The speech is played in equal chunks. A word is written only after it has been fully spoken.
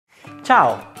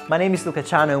Ciao, my name is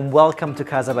Luciano and welcome to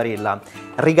Casa Barilla.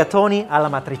 Rigatoni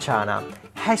A'matriciana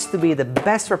has to be the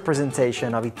best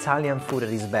representation of Italian food at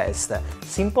its best.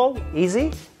 Simple,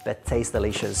 easy, but tastes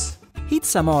delicious. Heat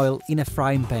some oil in a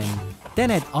frying pan,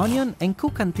 then add onion and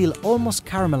cook until almost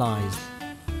caramelized.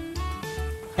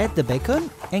 Add the bacon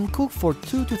and cook for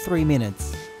 2 to 3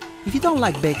 minutes. If you don't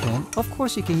like bacon, of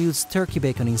course you can use turkey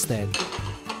bacon instead.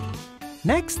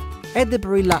 Next, add the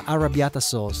Barilla Arrabbiata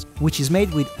sauce, which is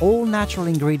made with all natural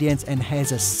ingredients and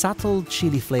has a subtle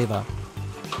chili flavor.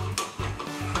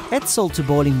 Add salt to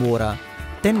boiling water,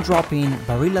 then drop in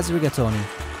Barilla's rigatoni.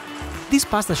 This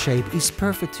pasta shape is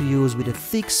perfect to use with a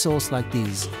thick sauce like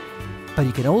this, but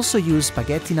you can also use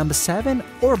spaghetti number 7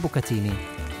 or bucatini.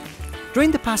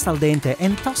 Drain the pasta al dente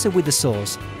and toss it with the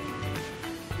sauce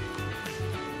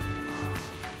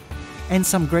and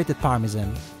some grated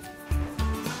parmesan.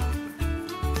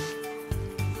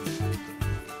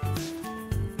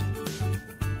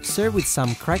 Serve with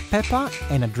some cracked pepper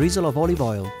and a drizzle of olive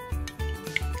oil.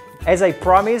 As I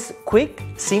promised, quick,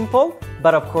 simple,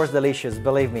 but of course delicious,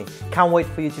 believe me. Can't wait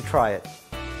for you to try it.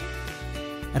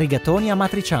 Rigatoni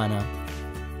A'matriciana.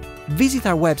 Visit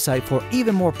our website for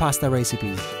even more pasta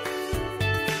recipes.